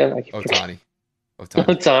say it again? I keep forgetting. Otani.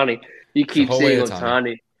 Otani. Otani. You keep Shohei seeing Otani.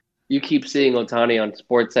 Otani. You keep seeing Otani on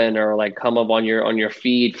SportsCenter or like come up on your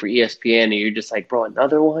feed for ESPN, and you're just like, bro,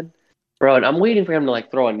 another one, bro. And I'm waiting for him to like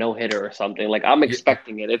throw a no hitter or something. Like I'm Yeah,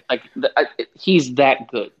 expecting it. It's like he's that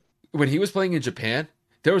good. when he was playing in Japan,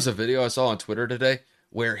 there was a video I saw on Twitter today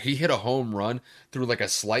where he hit a home run through like a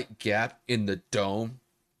slight gap in the dome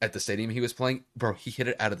at the stadium he was playing. Bro, he hit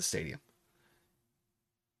it out of the stadium.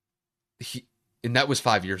 He and that was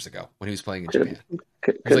 5 years ago when he was playing in Japan.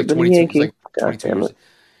 Could He was have like been a 22. He was Yankee. like God 22 damn years. it.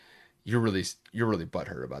 You're really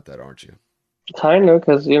butthurt about that, aren't you? Kind of,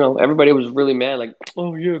 because everybody was really mad, like,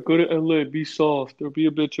 "Oh yeah, go to LA, be soft or be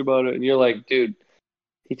a bitch about it," and you're like, "Dude,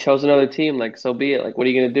 he chose another team, like, so be it. Like, what are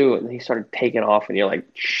you gonna do?" And he started taking off, and you're like,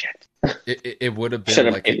 "Shit, It would have should been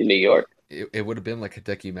have like been in New York." it would have been like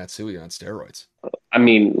Hideki Matsui on steroids. I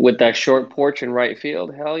mean, with that short porch in right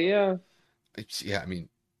field, hell yeah. Yeah, I mean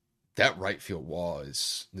that right field wall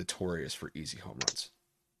is notorious for easy home runs.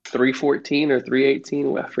 314 or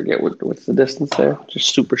 318, I forget what's the distance there.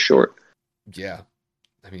 Just super short. Yeah,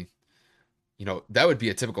 I mean that would be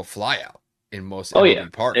a typical flyout in most Oh yeah, MLB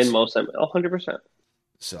in parks. most, 100%.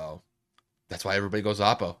 So that's why everybody goes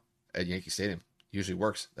Oppo at Yankee Stadium. Usually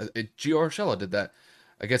works. Gio Urshela did that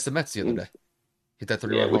against the Mets the other day. Hit that Yeah,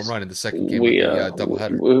 3-run home run in the second game of we the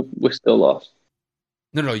doubleheader. we still lost.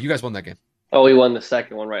 No, you guys won that game. Oh, he won the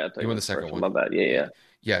second one, right? I thought he You won won the the second first one. one. My bad. Yeah,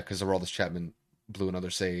 Yeah, because Aroldis Chapman blew another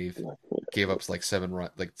save, yeah. gave up like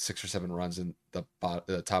like 6 or 7 runs in the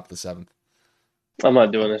top of the seventh. I'm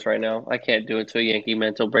not doing this right now. I can't do it to a Yankee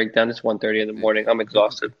mental breakdown. It's 1:30 in the morning. I'm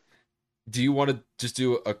exhausted. Do you want to just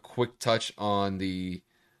do a quick touch on the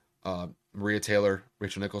Maria Taylor,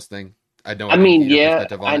 Rachel Nichols thing? I know I I didn't get mean, your yeah,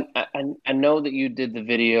 perspective on it. I know that you did the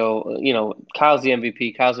video. Kyle's the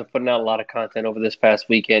MVP. Kyle's been putting out a lot of content over this past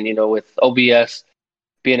weekend. With OBS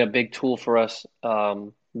being a big tool for us,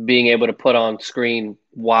 being able to put on screen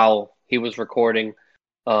while he was recording,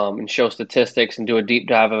 and show statistics and do a deep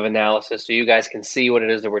dive of analysis, so you guys can see what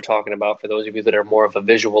it is that we're talking about. For those of you that are more of a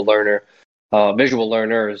visual learners,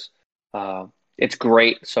 uh, it's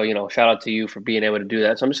great. So shout out to you for being able to do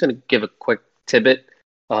that. So I'm just going to give a quick tidbit.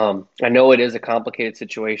 I know it is a complicated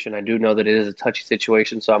situation. I do know that it is a touchy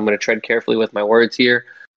situation, so I'm going to tread carefully with my words here.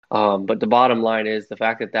 But the bottom line is the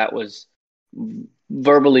fact that that was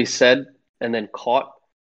verbally said and then caught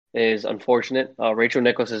is unfortunate. Rachel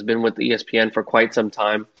Nichols has been with ESPN for quite some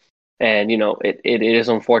time. And, it is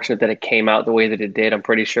unfortunate that it came out the way that it did. I'm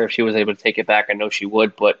pretty sure if she was able to take it back, I know she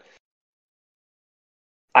would. But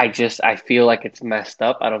I feel like it's messed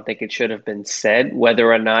up. I don't think it should have been said,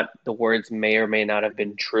 whether or not the words may or may not have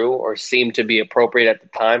been true or seemed to be appropriate at the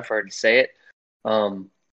time for her to say it. Um,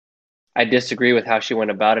 I disagree with how she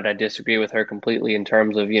went about it. I disagree with her completely in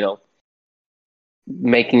terms of,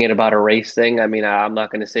 making it about a race thing. I mean, I'm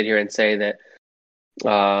not going to sit here and say that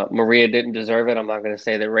Maria didn't deserve it. I'm not going to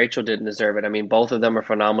say that Rachel didn't deserve it. I mean, both of them are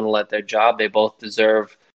phenomenal at their job. They both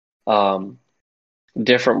deserve um,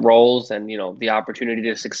 different roles and the opportunity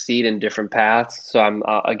to succeed in different paths. So I'm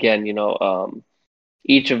again,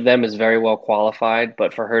 each of them is very well qualified,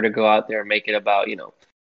 but for her to go out there and make it about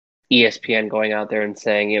ESPN going out there and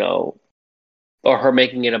saying or her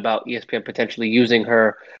making it about ESPN potentially using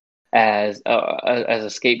her as a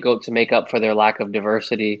scapegoat to make up for their lack of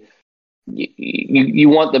diversity. You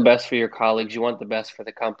want the best for your colleagues. You want the best for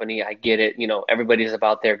the company. I get it. Everybody's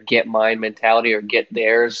about their get mine mentality or get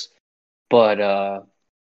theirs. But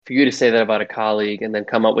for you to say that about a colleague and then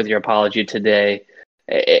come up with your apology today,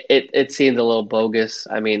 it seems a little bogus.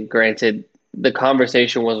 I mean, granted, the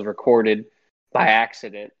conversation was recorded by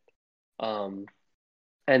accident.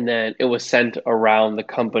 And then it was sent around the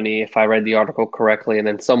company, if I read the article correctly, and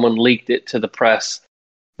then someone leaked it to the press.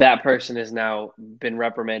 That person has now been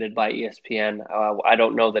reprimanded by ESPN. I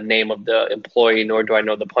don't know the name of the employee, nor do I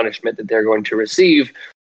know the punishment that they're going to receive.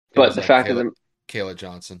 It But was Kayla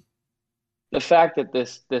Johnson. the fact that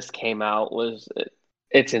this came out was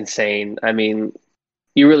it's insane. I mean,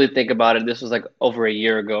 you really think about it, this was like over a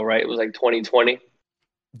year ago, right? It was like 2020.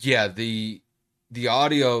 Yeah, the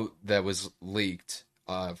audio that was leaked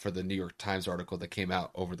for the New York Times article that came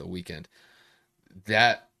out over the weekend,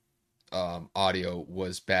 that audio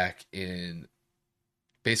was back in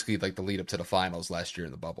basically like the lead up to the finals last year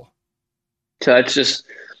in the bubble. So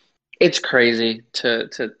it's crazy to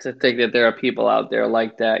think that there are people out there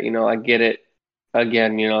like that. I get it.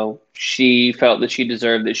 Again, she felt that she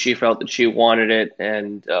deserved it. She felt that she wanted it,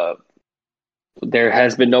 and there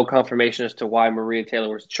has been no confirmation as to why Maria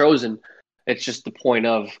Taylor was chosen. It's just the point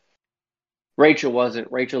of Rachel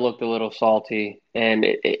wasn't. Rachel looked a little salty, and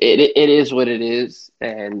it is what it is.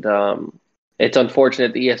 And it's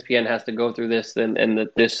unfortunate the ESPN has to go through this, and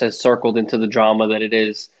that this has circled into the drama that it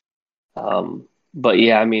is. But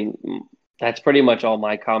yeah, I mean, that's pretty much all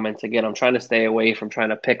my comments. Again, I'm trying to stay away from trying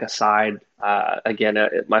to pick a side. Again,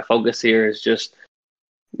 my focus here is just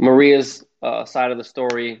Maria's side of the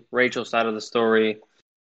story, Rachel's side of the story.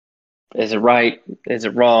 Is it right? Is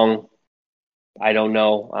it wrong? I don't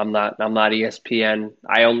know. I'm not ESPN.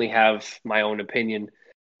 I only have my own opinion,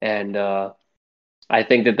 and I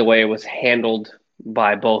think that the way it was handled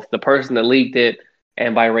by both the person that leaked it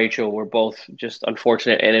and by Rachel were both just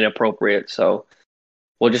unfortunate and inappropriate. So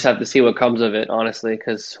we'll just have to see what comes of it, honestly,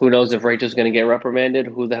 because who knows if Rachel's going to get reprimanded?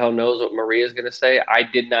 Who the hell knows what Maria's going to say? I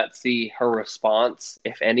did not see her response,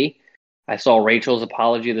 if any. I saw Rachel's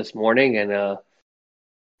apology this morning, and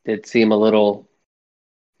did seem a little.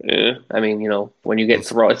 I mean, when you get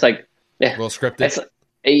thrown, it's like, A little scripted. it's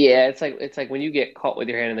yeah, it's like when you get caught with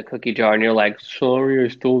your hand in the cookie jar, and you're like, "Sorry, I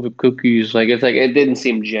stole the cookies." Like it didn't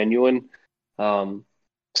seem genuine. Um,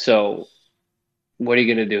 so what are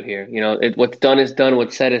you gonna do here? What's done is done.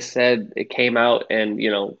 What's said is said. It came out, and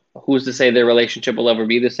who's to say their relationship will ever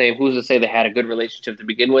be the same? Who's to say they had a good relationship to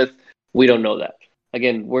begin with? We don't know that.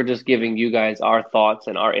 Again, we're just giving you guys our thoughts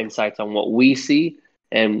and our insights on what we see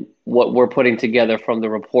and what we're putting together from the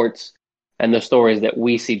reports and the stories that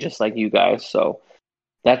we see, just like you guys. So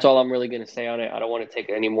that's all I'm really going to say on it. I don't want to take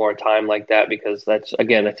any more time like that because that's a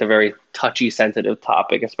very touchy, sensitive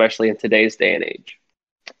topic, especially in today's day and age.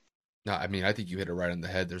 No, I mean I think you hit it right on the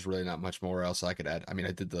head. There's really not much more else I could add. I mean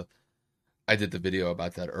I did the video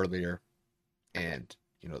about that earlier, and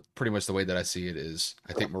pretty much the way that I see it is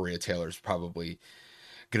I think Maria Taylor's probably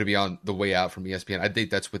going to be on the way out from ESPN. I think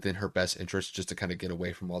that's within her best interest just to kind of get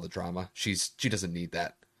away from all the drama. She doesn't need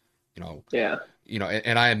that, you know. Yeah.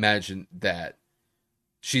 And I imagine that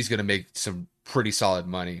she's going to make some pretty solid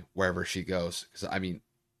money wherever she goes. Because I mean,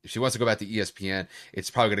 if she wants to go back to ESPN, it's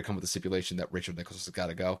probably going to come with the stipulation that Rachel Nichols has got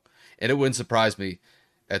to go. And it wouldn't surprise me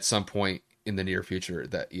at some point in the near future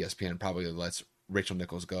that ESPN probably lets Rachel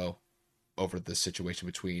Nichols go over the situation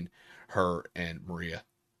between her and Maria.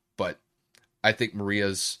 But I think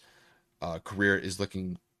Maria's career is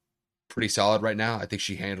looking pretty solid right now. I think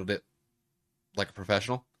she handled it like a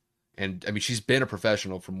professional. And I mean, she's been a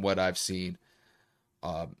professional from what I've seen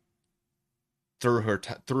um, through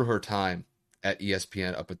her time at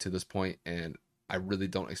ESPN up until this point, and I really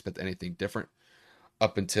don't expect anything different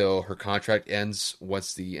up until her contract ends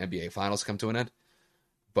once the NBA Finals come to an end.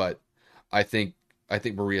 But I think I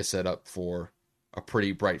think Maria's set up for a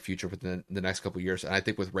pretty bright future within the next couple of years, and I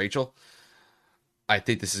think with Rachel, I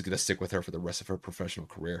think this is going to stick with her for the rest of her professional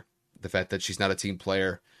career. The fact that she's not a team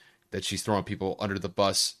player, that she's throwing people under the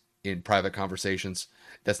bus in private conversations,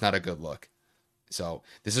 that's not a good look. So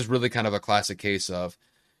this is really kind of a classic case of,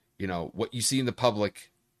 what you see in the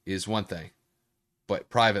public is one thing, but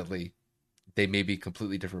privately, they may be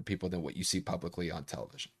completely different people than what you see publicly on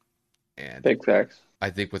television. And Big facts.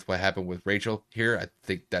 I think with what happened with Rachel here, I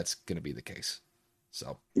think that's going to be the case.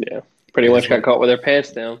 So Yeah. Pretty it much is got what caught with their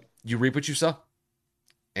pants down. you reap what you sow,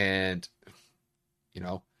 and you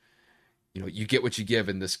know, you get what you give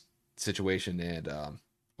in this situation. And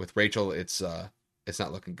with Rachel, it's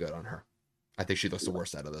not looking good on her. I think she looks the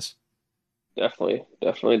worst out of this. Definitely,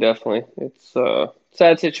 definitely, definitely. It's a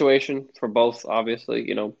sad situation for both,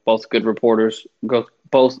 obviously. Both good reporters,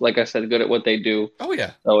 both, like I said, good at what they do. Oh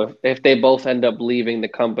yeah, So if they both end up leaving the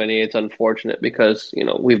company, it's unfortunate because,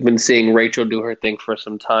 we've been seeing Rachel do her thing for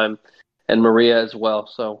some time and Maria as well.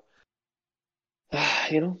 So,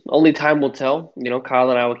 only time will tell. Kyle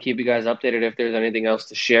and I will keep you guys updated if there's anything else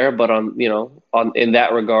to share. But on in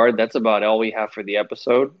that regard, that's about all we have for the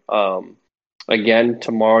episode. Again,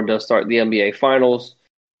 tomorrow does start the NBA Finals.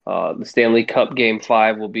 The Stanley Cup Game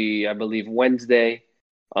 5 will be, I believe, Wednesday,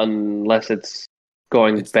 unless it's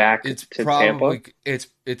going It's back it's to Tampa. probably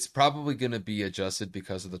it's probably going to be adjusted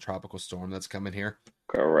because of the tropical storm that's coming here.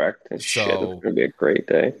 Correct. And shit, it's So, gonna be a great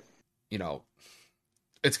day. you know,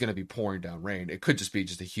 it's going to be pouring down rain. It could just be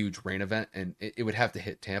just a huge rain event, and it would have to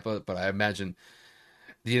hit Tampa. But I imagine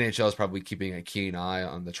the NHL is probably keeping a keen eye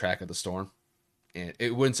on the track of the storm, and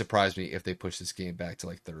it wouldn't surprise me if they push this game back to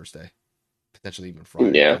like Thursday, potentially even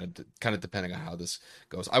Friday, Yeah. kind of depending on how this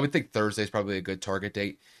goes. I would think Thursday is probably a good target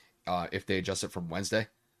date if they adjust it from Wednesday,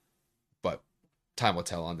 but time will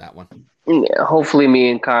tell on that one. Yeah, hopefully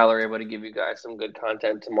me and Kyle are able to give you guys some good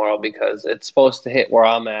content tomorrow because it's supposed to hit where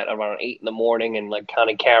I'm at around 8 in the morning and like kind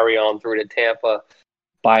of carry on through to Tampa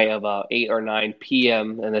by about 8 or 9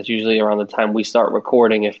 p.m. And that's usually around the time we start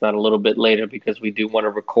recording, if not a little bit later, because we do want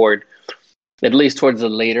to record at least towards the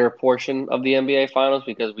later portion of the NBA finals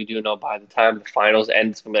because we do know by the time the finals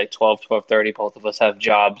end, it's gonna be like 12, 12:30. Both of us have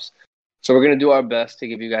jobs. So we're gonna do our best to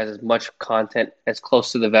give you guys as much content as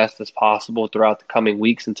close to the vest as possible throughout the coming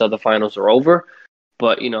weeks until the finals are over.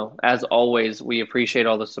 But as always, we appreciate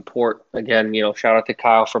all the support. Again, shout out to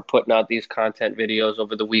Kyle for putting out these content videos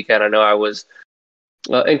over the weekend. I know I was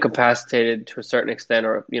incapacitated to a certain extent,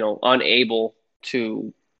 or unable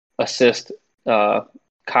to assist.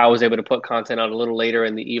 Kyle was able to put content out a little later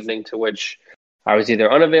in the evening, to which I was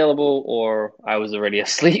either unavailable or I was already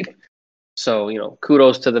asleep. So,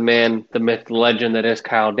 kudos to the man, the myth, the legend that is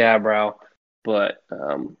Kyle Dabrow. But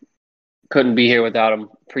couldn't be here without him.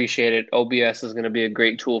 Appreciate it. OBS is going to be a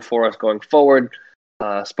great tool for us going forward.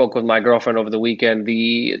 Spoke with my girlfriend over the weekend.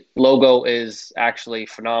 The logo is actually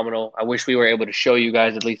phenomenal. I wish we were able to show you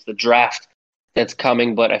guys at least the draft that's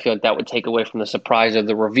coming, but I feel like that would take away from the surprise of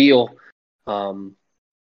the reveal.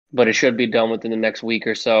 But it should be done within the next week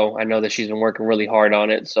or so. I know that she's been working really hard on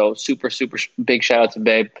it. So super, super big shout out to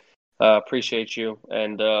Babe. Appreciate you.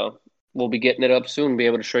 And we'll be getting it up soon, be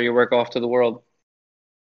able to show your work off to the world.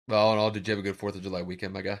 Well, all in all, did you have a good 4th of July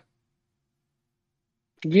weekend, my guy?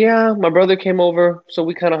 Yeah, my brother came over, so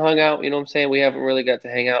we kind of hung out. You know what I'm saying? We haven't really got to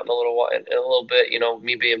hang out in a little while, in a little bit.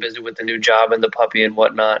 Me being busy with the new job and the puppy and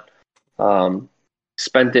whatnot. Um,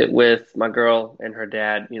 Spent it with my girl and her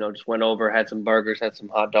dad. Just went over, had some burgers, had some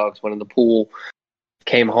hot dogs, went in the pool,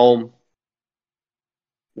 came home,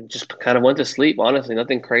 and just kind of went to sleep. Honestly,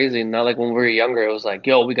 nothing crazy. Not like when we were younger. It was like,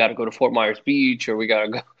 yo, we got to go to Fort Myers Beach, or we gotta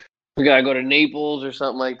go to Naples or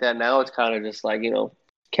something like that. Now it's kind of just like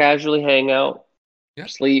casually hang out, Yeah.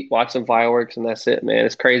 sleep, watch some fireworks, and that's it, man.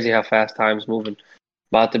 It's crazy how fast time's moving.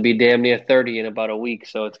 About to be damn near 30 in about a week,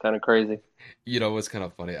 so it's kind of crazy. What's kind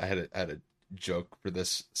of funny? I had a joke for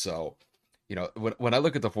this. So, when I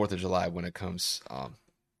look at the 4th of July when it comes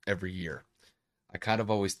every year, I kind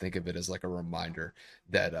of always think of it as like a reminder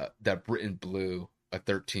that that Britain blew a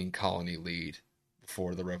 13 colony lead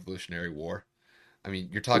before the Revolutionary War. I mean,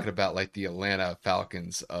 you're talking about like the Atlanta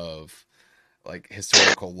Falcons of like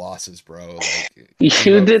historical losses, bro. Like gave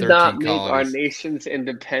You up did not 13 make our colonies. nation's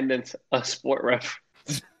independence a sport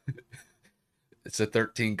reference. It's a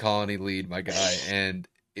 13 colony lead, my guy, and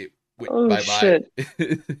it went Oh bye bye. shit!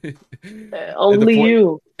 and the Only fourth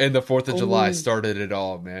you, and the 4th of only July you, started it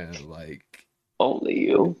all, man. Like, only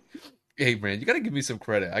you. hey, man, you got to give me some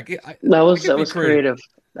credit. That I was can that be was creative. creative.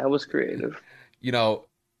 That was creative. You know,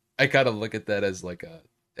 I kind of look at that as like a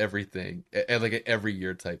everything, like an every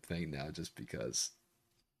year type thing now, just because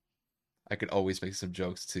I could always make some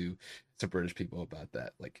jokes to British people about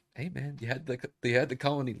that. Like, hey, man, they had the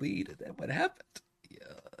colony lead, and then what happened? Yeah.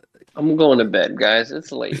 I'm going to bed, guys.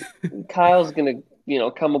 It's late. Kyle's gonna,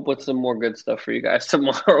 come up with some more good stuff for you guys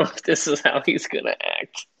tomorrow if this is how he's gonna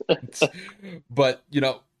act. But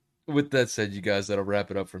with that said, you guys, that'll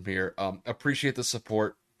wrap it up from here. Appreciate the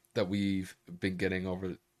support that we've been getting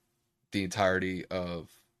over the entirety of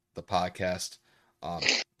the podcast. Um,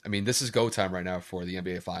 I mean, this is go time right now for the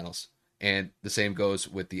NBA Finals, and the same goes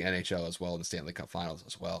with the NHL as well, and the Stanley Cup Finals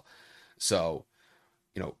as well. So,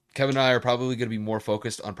 Kevin and I are probably going to be more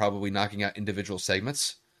focused on probably knocking out individual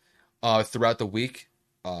segments throughout the week,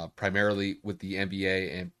 primarily with the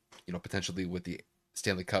NBA and potentially with the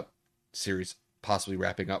Stanley Cup series possibly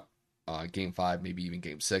wrapping up Game 5, maybe even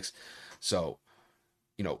Game 6. So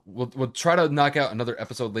we'll try to knock out another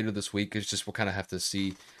episode later this week. It's just we'll kind of have to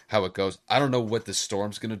see how it goes. I don't know what the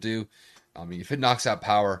storm's going to do. I mean, if it knocks out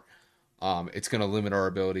power, it's going to limit our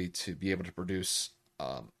ability to be able to produce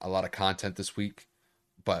a lot of content this week.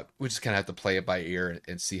 But we just kind of have to play it by ear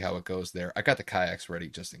and see how it goes there. I got the kayaks ready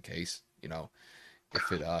just in case,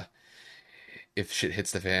 if it if shit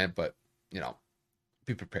hits the fan. But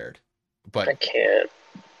be prepared. I But can't.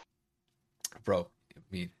 bro, I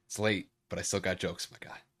mean, it's late, but I still got jokes, my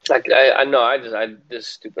guy. I know. I this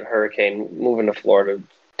stupid hurricane moving to Florida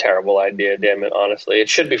terrible idea, damn it, honestly. It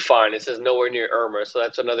should be fine. It says nowhere near Irma, so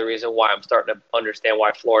that's another reason why I'm starting to understand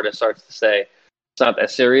why Florida starts to say it's not that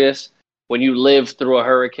serious. When you live through a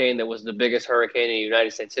hurricane that was the biggest hurricane in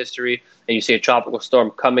United States history, and you see a tropical storm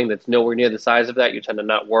coming that's nowhere near the size of that, you tend to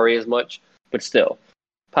not worry as much. But still,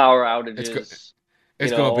 power outages.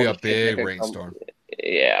 It's going to be a big rainstorm.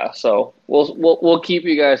 Yeah, so we'll keep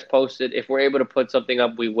you guys posted. If we're able to put something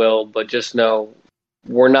up, we will. But just know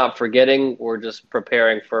we're not forgetting. We're just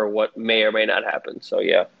preparing for what may or may not happen. So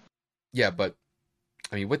yeah. Yeah, but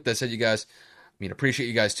I mean, with that said, you guys, appreciate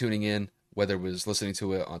you guys tuning in, whether it was listening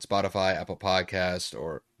to it on Spotify, Apple Podcasts,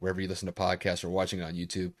 or wherever you listen to podcasts or watching it on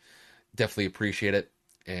YouTube. Definitely appreciate it,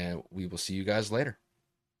 and we will see you guys later.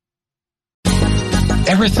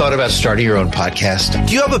 Ever thought about starting your own podcast?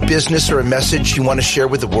 Do you have a business or a message you want to share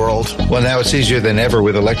with the world? Well, now it's easier than ever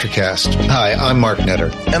with Electrocast. Hi, I'm Mark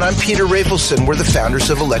Netter. And I'm Peter Rafelson. We're the founders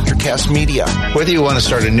of Electrocast Media. Whether you want to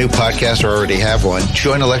start a new podcast or already have one,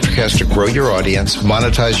 join Electrocast to grow your audience,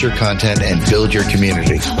 monetize your content, and build your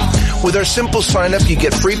community. With our simple sign-up, you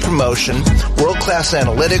get free promotion, world-class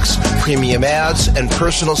analytics, premium ads, and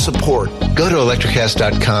personal support. Go to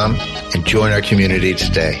electrocast.com and join our community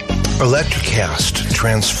today. Electrocast.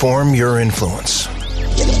 Transform your influence.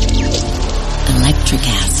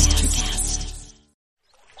 Electrocast.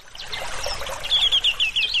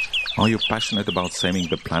 Are you passionate about saving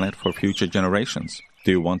the planet for future generations?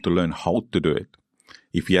 Do you want to learn how to do it?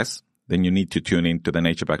 If yes, then you need to tune in to the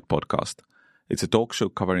Nature Backed podcast. It's a talk show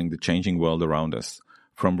covering the changing world around us,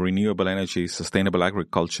 from renewable energy, sustainable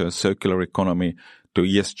agriculture, circular economy, to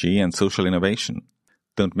ESG and social innovation.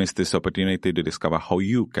 Don't miss this opportunity to discover how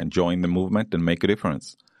you can join the movement and make a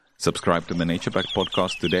difference. Subscribe to the Nature Backed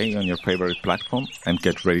podcast today on your favorite platform and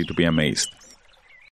get ready to be amazed.